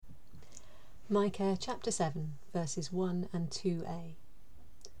Micah chapter 7 verses 1 and 2a.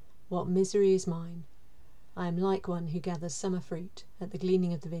 What misery is mine! I am like one who gathers summer fruit at the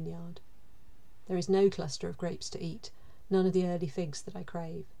gleaning of the vineyard. There is no cluster of grapes to eat, none of the early figs that I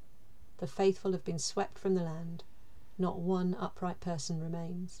crave. The faithful have been swept from the land, not one upright person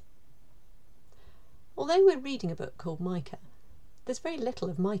remains. Although we're reading a book called Micah, there's very little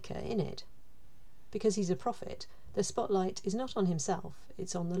of Micah in it. Because he's a prophet, the spotlight is not on himself,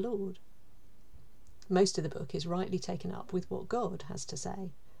 it's on the Lord. Most of the book is rightly taken up with what God has to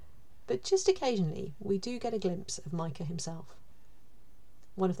say, but just occasionally we do get a glimpse of Micah himself.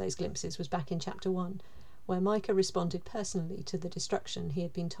 One of those glimpses was back in chapter 1, where Micah responded personally to the destruction he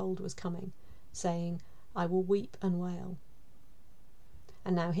had been told was coming, saying, "I will weep and wail."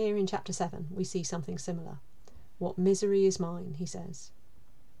 And now here in chapter 7 we see something similar. What misery is mine, he says.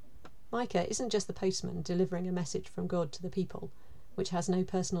 Micah isn't just the postman delivering a message from God to the people, which has no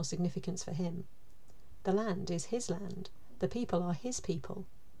personal significance for him. The land is his land, the people are his people.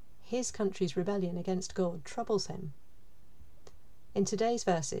 His country's rebellion against God troubles him. In today's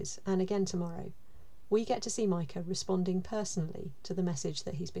verses, and again tomorrow, we get to see Micah responding personally to the message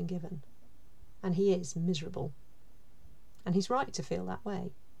that he's been given. And he is miserable. And he's right to feel that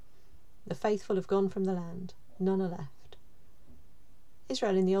way. The faithful have gone from the land, none are left.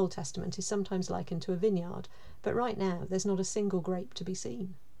 Israel in the Old Testament is sometimes likened to a vineyard, but right now there's not a single grape to be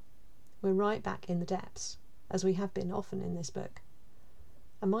seen. We're right back in the depths, as we have been often in this book.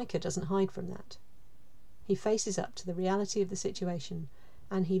 And Micah doesn't hide from that. He faces up to the reality of the situation,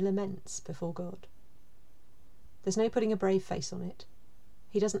 and he laments before God. There's no putting a brave face on it.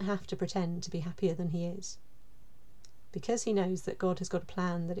 He doesn't have to pretend to be happier than he is. Because he knows that God has got a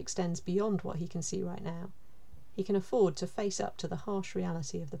plan that extends beyond what he can see right now, he can afford to face up to the harsh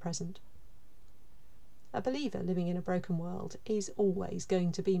reality of the present. A believer living in a broken world is always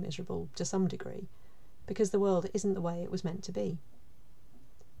going to be miserable to some degree, because the world isn't the way it was meant to be.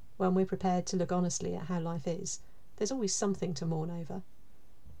 When we're prepared to look honestly at how life is, there's always something to mourn over,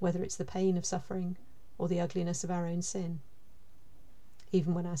 whether it's the pain of suffering or the ugliness of our own sin.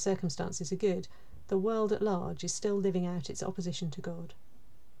 Even when our circumstances are good, the world at large is still living out its opposition to God.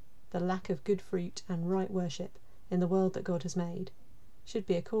 The lack of good fruit and right worship in the world that God has made should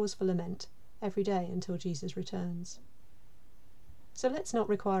be a cause for lament every day until Jesus returns. So let's not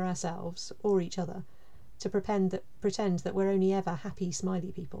require ourselves, or each other, to pretend that we're only ever happy,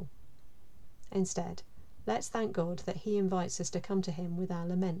 smiley people. Instead, let's thank God that he invites us to come to him with our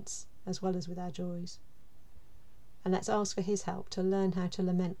laments as well as with our joys. And let's ask for his help to learn how to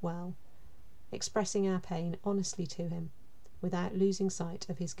lament well, expressing our pain honestly to him without losing sight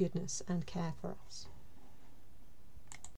of his goodness and care for us.